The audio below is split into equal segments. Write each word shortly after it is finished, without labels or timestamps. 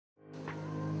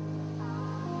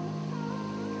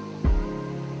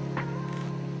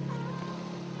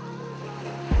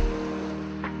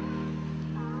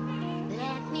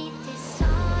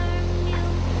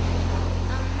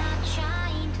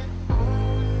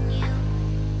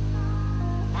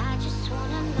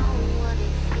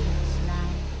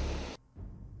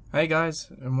Hey guys,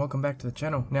 and welcome back to the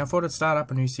channel. Now I thought I'd start up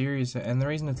a new series, and the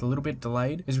reason it's a little bit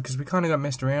delayed is because we kind of got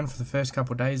messed around for the first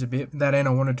couple of days a bit. That and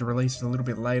I wanted to release it a little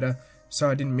bit later, so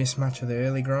I didn't miss much of the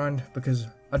early grind, because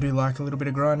I do like a little bit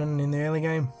of grinding in the early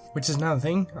game. Which is another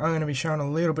thing, I'm going to be showing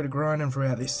a little bit of grinding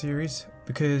throughout this series,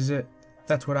 because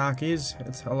that's what Ark is.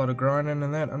 It's a lot of grinding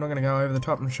and that. I'm not going to go over the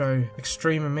top and show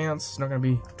extreme amounts. It's not going to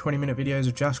be 20-minute videos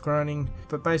of just grinding.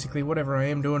 But basically, whatever I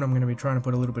am doing, I'm going to be trying to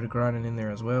put a little bit of grinding in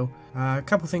there as well. A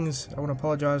couple things I want to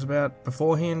apologise about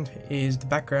beforehand is the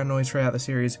background noise throughout the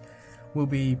series will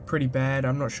be pretty bad.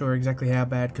 I'm not sure exactly how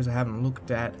bad because I haven't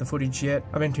looked at the footage yet.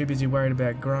 I've been too busy worried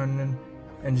about grinding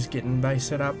and just getting bass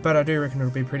set up, but I do reckon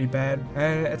it'll be pretty bad.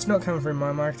 And it's not coming from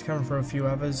my mic, it's coming from a few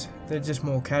others. They're just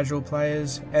more casual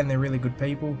players and they're really good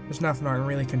people. There's nothing I can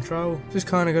really control, just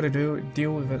kind of got to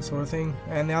deal with it sort of thing.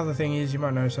 And the other thing is, you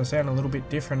might notice I sound a little bit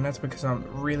different. That's because I'm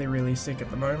really sick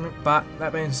at the moment. But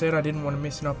that being said, I didn't want to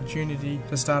miss an opportunity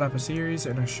to start up a series,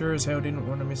 and I sure as hell didn't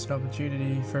want to miss an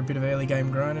opportunity for a bit of early game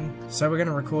grinding. So we're going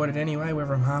to record it anyway,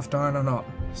 whether I'm half dying or not.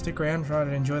 Stick around, try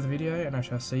to enjoy the video, and I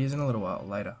shall see you in a little while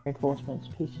later. Reinforcements,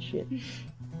 piece of shit.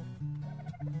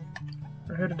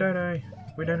 I heard a Dodo.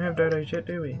 We don't have Dodos yet,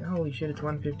 do we? Holy shit, it's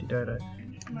 150 Dodo.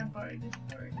 My bow just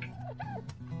broke.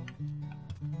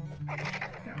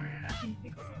 Don't worry, I can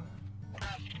fix it.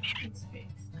 It's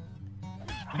fixed.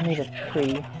 I need a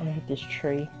tree. I'm gonna hit this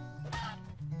tree.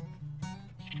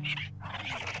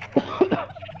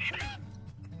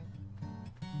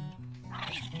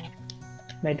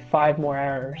 Made 5 more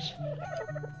arrows.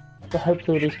 So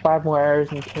hopefully with these 5 more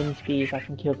arrows and 10 spears I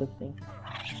can kill this thing.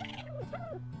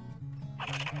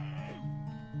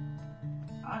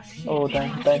 Oh shit. Oh,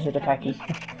 don't hit the packy.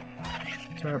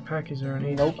 Sorry, packies are an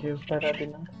easy Nope, kill. that I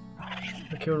didn't.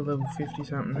 I killed a level 50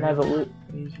 something. I have a loot.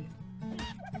 Easy.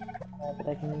 But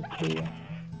I can kill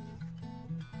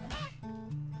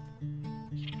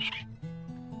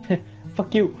you.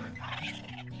 Fuck you!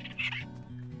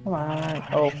 Come on.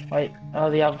 Oh, wait. Oh,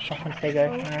 the other shotguns they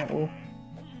go. Alright, well.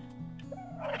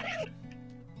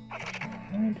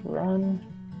 I need to run.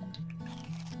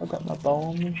 I've got my bow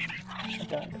on me. I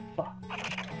don't. Fuck.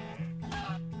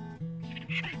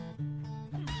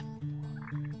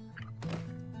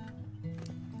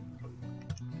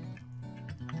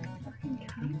 Fucking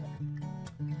cunt.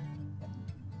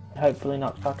 Hopefully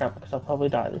not fuck up because I'll probably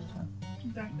die this time.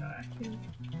 Don't die.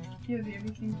 You have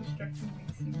everything distracting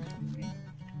mixing from me.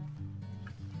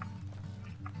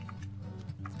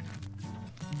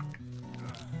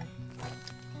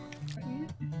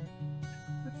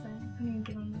 What's that? I need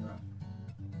to get on the rock.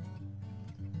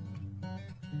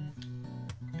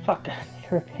 Fuck, I need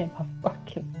to repair my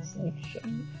fucking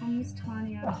station. On this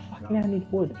tiny ass Oh, fuck rock. me, I need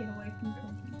wood. Get away from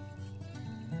talking.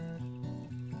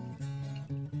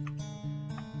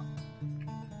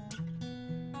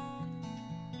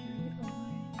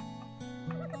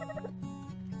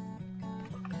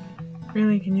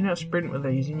 Really? Can you not sprint with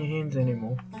these in your hands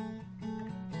anymore?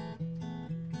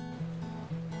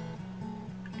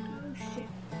 Oh shit.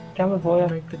 Come on, boy.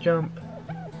 Make the jump.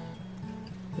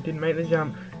 I didn't make the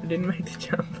jump. I didn't make the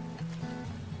jump.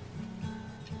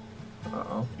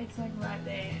 Uh-oh. It's like right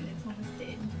there and it's almost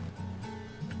dead.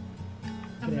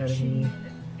 Get I'm not out of shooting here. at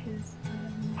it because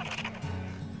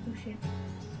oh shit.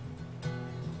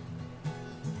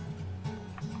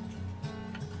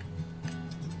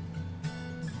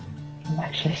 I'm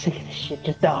actually sick of this shit.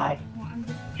 Just die. Well, I'm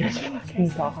Just I'm fucking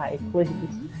chasing die, him. please.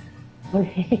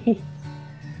 Please.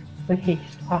 Please.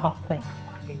 Oh, thank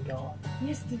fucking God.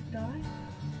 Yes, just die.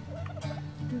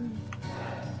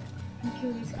 And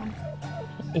kill these guys.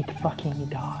 It fucking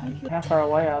died. How far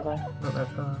away are they? Not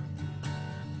that far.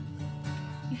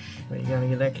 But you're gonna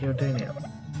get that kill too now.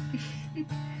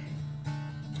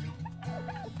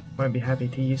 Won't be happy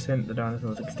till you send the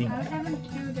dinosaurs extinct. I haven't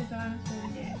killed a dinosaur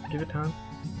yet. Give it time.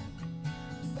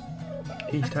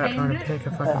 Till you start trying to peck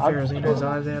a fucking I'll Ferrozino's kill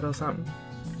eyes out or something.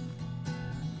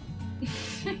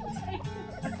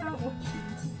 I can't watch you.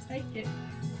 Just take it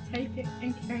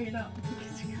and carry it up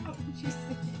because you can't watch you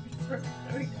sit it.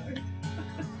 There we go.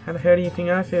 How the hell do you think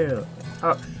I feel?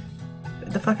 Oh,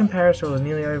 the fucking parasol is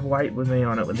nearly overweight with me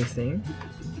on it with this thing.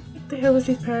 What the hell has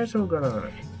this parasol got on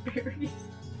it? Berries.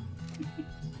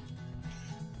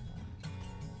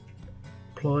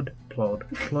 Plod, plod,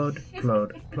 plod,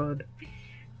 plod, plod.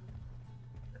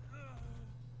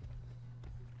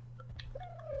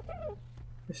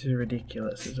 This is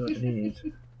ridiculous, is what it is.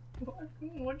 Well, I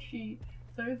couldn't watch you.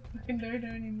 So it's fucking Dodo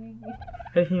anymore.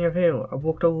 How do you think I feel? I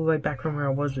walked all the way back from where I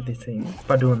was with this thing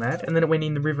by doing that, and then it went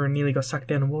in the river and nearly got sucked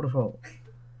down a waterfall.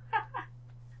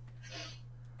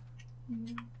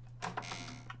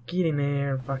 Get in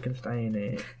there and fucking stay in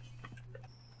there.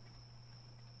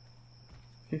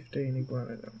 15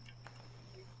 iguanodon.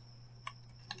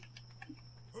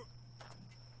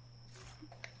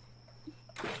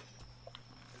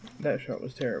 That shot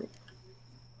was terrible.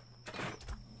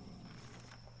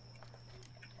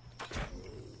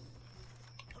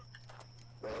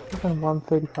 Look at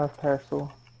 135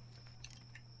 parasaur.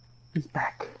 He's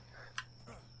back.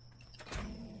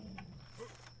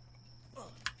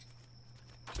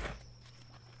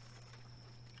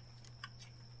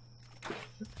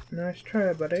 Nice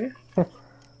try, buddy.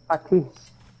 I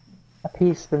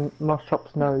pierced the moss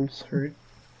chop's nose. Rude.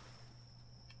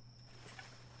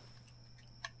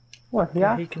 What, he Did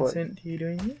asked he for it? consent to you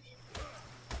doing this?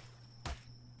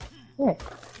 Yeah.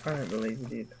 I don't believe he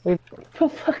did. For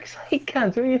fuck's sake,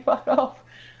 cunts, will you fuck off?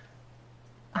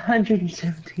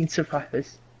 117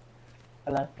 survivors.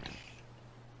 Hello?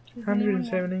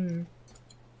 117.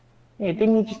 Yeah,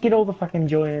 didn't you just get all the fucking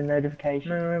join and notifications?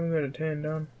 No, I haven't got it turned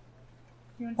on.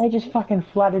 They just fucking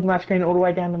flooded my screen all the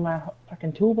way down to my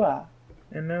fucking toolbar.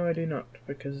 And no, I do not,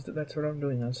 because that's what I'm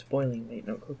doing. I'm spoiling meat,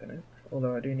 not cooking it.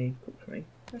 Although I do need cooked meat.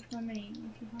 That's my meat.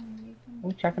 If you're hungry,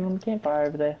 I'm checking on the campfire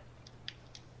over there.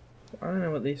 I don't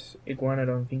know what this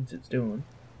iguanodon thinks it's doing.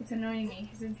 it's annoying me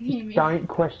because it's near me. Don't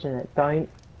question it. Don't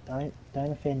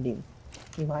offend him.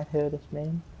 He might hurt us,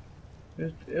 man.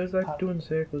 It was like doing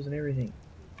circles and everything.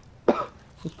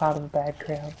 He's part of a bad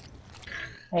crowd.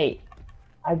 Hey,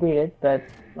 I did it, but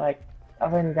like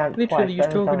I've only done it Literally,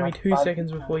 twice. you were talking to me like 2 5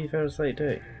 seconds before you fell asleep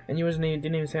too. And you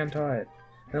didn't even sound tired.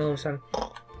 And all of a sudden,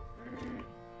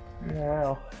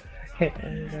 No.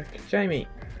 and you was like, Jamie!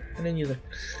 And then you was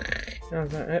like, and I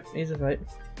was like, yep, he's asleep.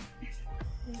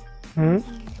 And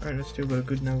it's still got a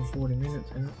good another 40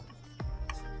 minutes in it.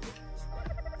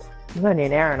 It's only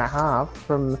an hour and a half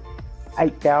from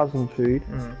 8,000 food.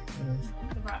 The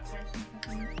right person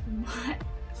fucking might.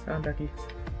 Found Ducky.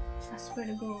 I swear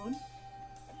to God.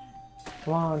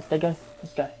 Come on, stay go.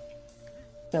 Let's go.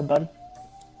 Go, buddy.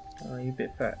 Oh, you're a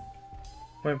bit fat.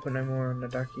 Won't put no more on the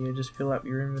Ducky, you just fill up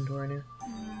your inventory now.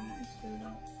 Let's do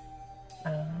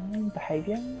that.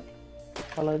 Behaviour.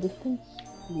 Follow distance.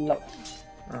 Low.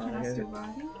 Oh, Can I there's still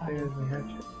ride him? there's my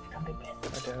hatchet. Come to bed.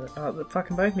 I doubt it. Oh, the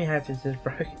fucking both my hatchets just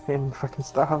broke. I'm fucking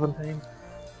starving. Same.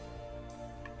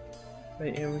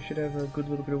 But yeah, we should have a good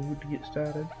little bit of wood to get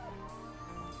started.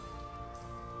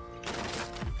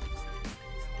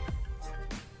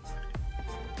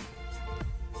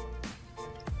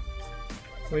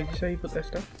 Where did you say you put that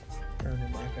stuff? Oh, never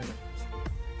mind, I found it.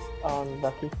 On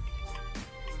Ducky.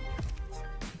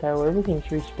 Okay, well everything's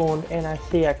respawned and I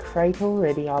see a crate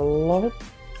already. I love it.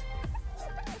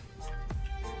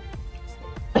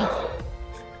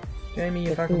 Jamie,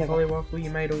 you fucking polywaffle, you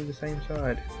made all the same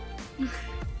side.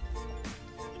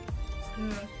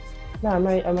 No, I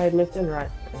made left and right.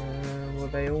 Well,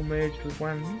 they all merged with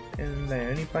one, and they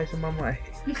only place them one way.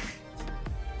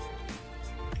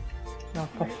 Oh,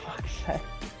 for fuck's sake.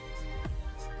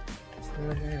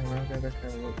 Well, hang on, I'll go back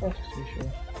and have a look, just to be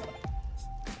sure.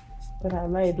 But I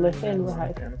made left and No,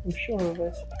 right. okay. I'm sure of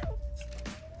it.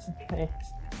 Okay.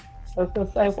 I was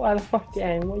gonna say, why the fuck,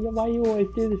 Dan? Why you always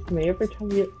do this to me? Every time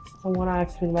someone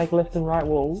asks me to make left and right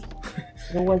walls,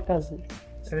 it always does it.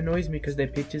 It annoys me because their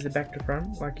pictures are back to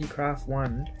front, like you craft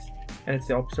one, and it's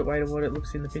the opposite way to what it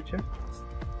looks in the picture.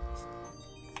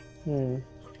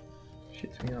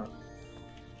 Shits me up.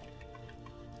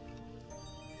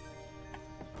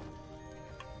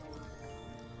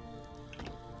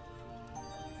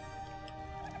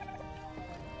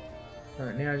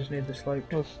 Alright, now I just need the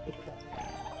sloped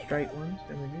straight ones,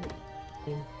 then we're good.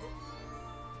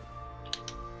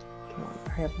 Come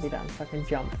on, hurry up and be done so I can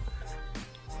jump.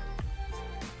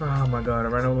 Oh my god, I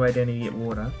ran all the way down to get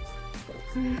water.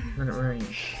 Then it rained.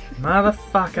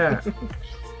 Motherfucker!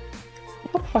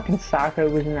 What fucking Sarko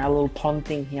was in that little pond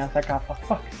thing here? I was like, oh, for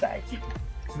fuck's sake.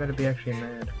 That'd be actually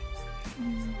mad.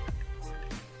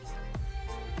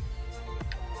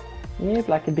 Yeah,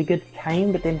 like it'd be good to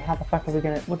tame, but then how the fuck are we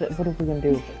gonna, what are we gonna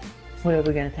do with it? What are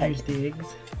we gonna take? Use the eggs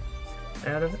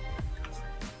out of it.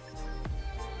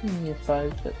 I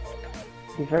suppose, but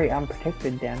it'd be very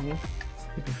unprotected down here.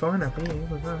 You'd be fine up here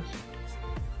with us.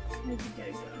 Where'd you go,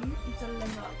 John? You gotta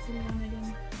level up to 1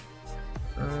 again.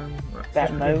 Right, That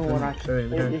just no put in one I food, so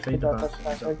we don't just feed the got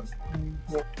bastards. that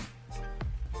Stuff.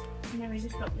 No, we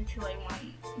just got literally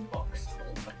 1 box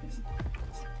full fucking.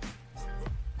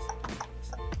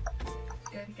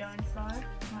 Go inside.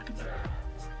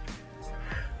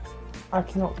 I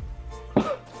cannot. Yeah,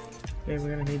 we're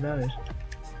gonna need those.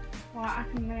 Well, I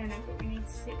can learn it, but we need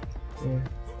to sit. Yeah,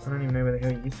 I don't even know where the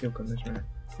hell you get silk on this man.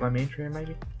 Lime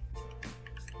maybe?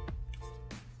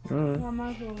 Well, I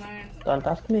might as well learn. Don't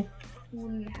ask me.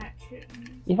 wooden hatchet.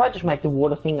 If I just make the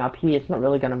water thing up here, it's not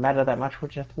really going to matter that much. We'll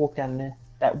just have to walk down there,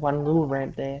 that one little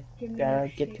ramp there. Give me Gotta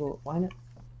that get shit. to it, won't it?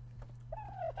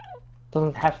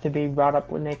 Doesn't have to be right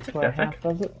up next to our house,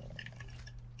 does it?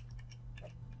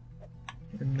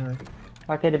 No.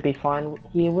 Like it'd be fine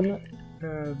here, wouldn't it?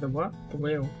 The what? The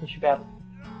wheel. It should be able...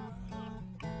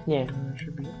 Yeah,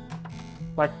 Should be.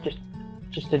 like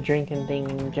just a drinking thing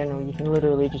in general. You can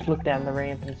literally just look down the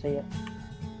ramp and see it.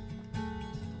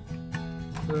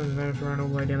 So there's no have to run all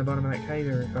the way down the bottom of that cave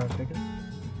every 5 seconds.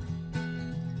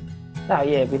 Oh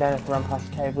yeah, we don't have to run past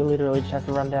the cave. We literally just have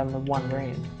to run down the one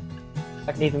ramp.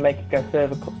 I can even make it go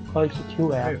further, closer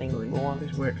to our thing if we want.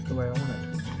 This works the way I want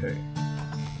it to.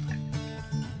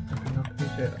 I can knock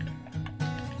this out.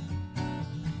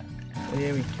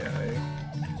 There we go.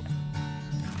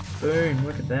 Boom,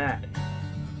 look at that.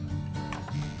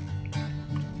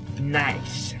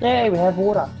 Nice. Yeah, we have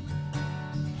water.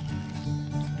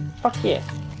 Fuck yeah.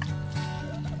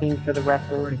 In for the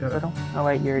raptor. Already got it. Oh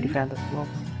wait, you already found it. Well,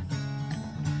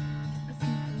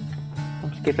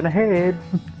 I'm skipping ahead.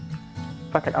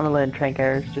 Fuck it, I'm gonna learn train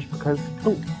carriers just because.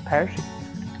 Oh, parachute.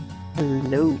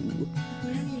 Hello.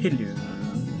 Hello.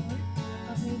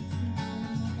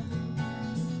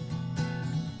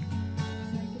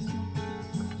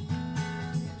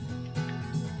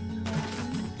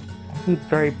 You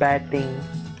very bad things.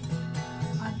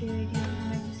 I do make a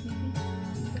snippy.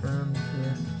 Yeah.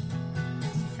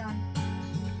 Done.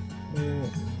 Yeah.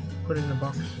 Put it in the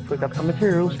box. We got some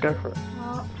materials, go for it.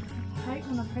 Oh, I hate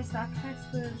when I press that, press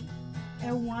the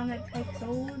L1, it takes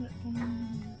all and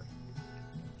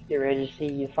Get ready to see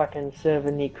your fucking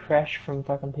server near crash from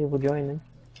fucking people joining.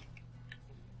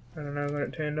 I don't know, I got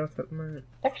it turned off at the moment.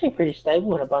 It's actually pretty stable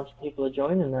when a bunch of people are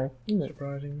joining though, isn't it?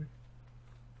 Surprisingly.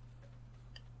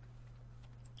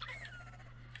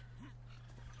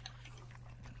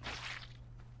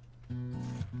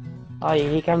 Oh yeah,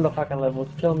 here come the fucking levels.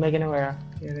 Kill Megan O'Hara.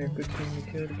 Yeah, they're a good thing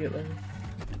to kill to get level.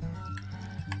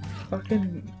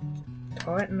 Fucking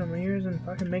Titan Amiras and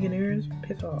fucking Megan Ears,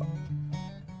 piss off.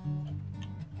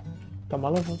 Got my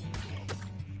levels.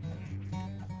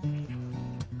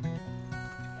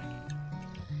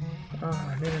 Oh,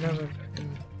 I need another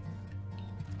fucking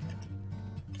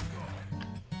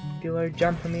Dillo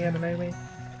jumping me out of nowhere.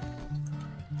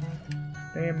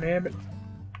 Damn nabbit.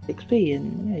 XP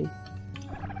and yay.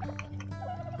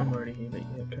 I'm already here, but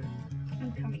yeah, okay.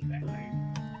 I'm coming back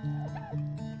home.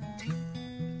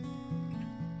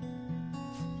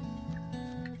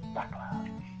 Backlog.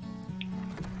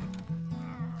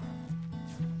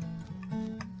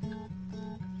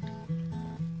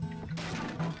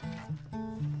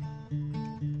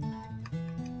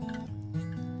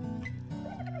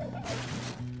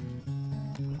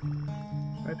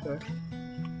 Okay.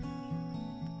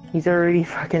 He's already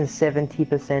fucking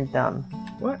 70% done.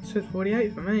 What? It says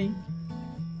 48 for me.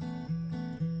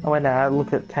 Oh wait, no, I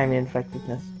looked at tame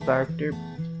effectiveness. Sorry. Derp.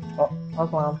 Oh, I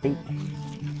was on beat.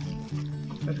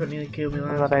 That's what nearly killed me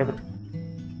I'm last not able.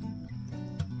 time.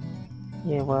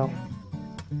 Yeah, well.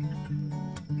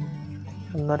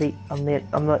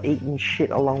 I'm not eating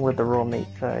shit along with the raw meat,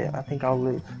 so I think I'll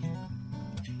lose.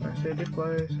 I said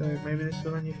Diplo, so maybe this is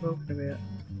the one you're talking about.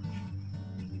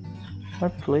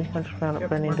 Hopefully, I just found it Yep,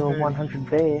 burn into a 100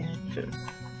 bear. Shit.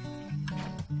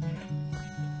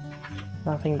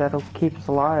 Nothing that'll keep us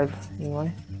alive,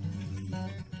 anyway.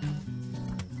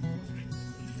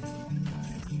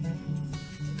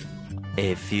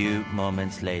 A few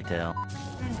moments later.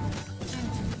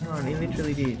 Come on, he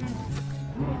literally did.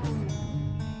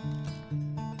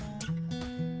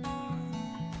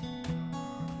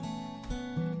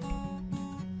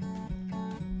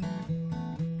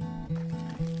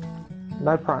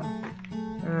 No prime.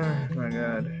 Oh my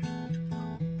god.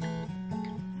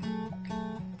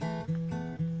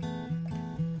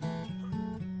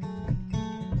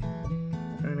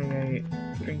 I'm gonna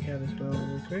go drink out as well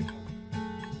real quick.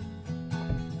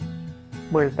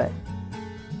 Where's that?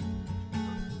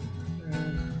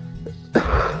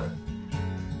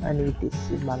 I need this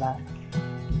in my life.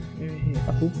 Over here.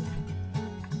 Up here?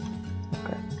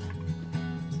 Okay.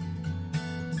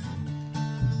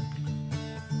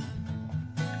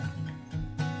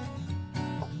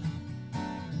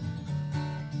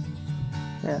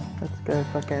 Yeah, let's go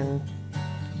fucking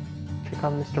check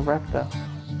on Mr. Raptor.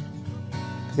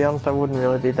 To be honest, I wouldn't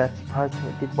really be that surprised if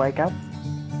it did wake up.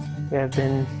 We have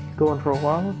been going for a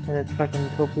while, and its fucking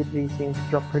torpidity seems to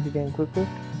drop pretty damn quickly.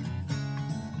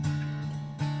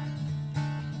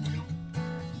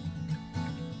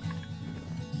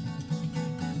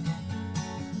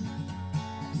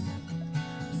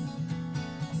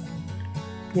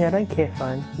 Yeah, I don't care,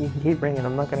 phone. You can keep ringing,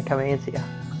 I'm not going to come and answer you.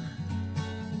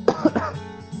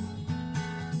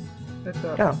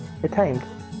 up? Oh, it tamed.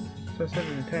 So I said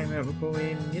it came out before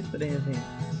we even get the damn thing.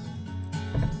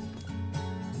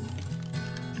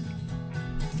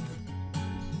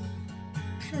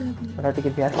 I don't think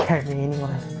it'd be able to carry me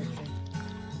anyway.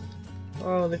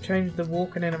 Oh, they changed the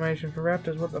walking animation for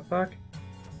raptors, what the fuck?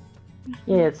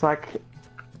 Yeah, it's like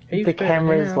He's the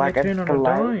camera's like a turn on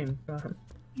delay. a dime.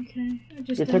 Okay, I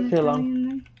just It took too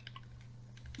long.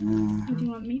 What do you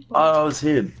want me for? I was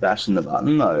here bashing the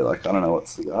button though, like I don't know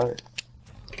what's the go.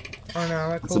 Oh no,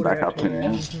 I It's a called backup out to you to me.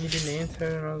 and you didn't answer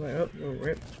and I was like, oh, well,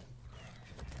 rip.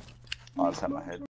 I just had my head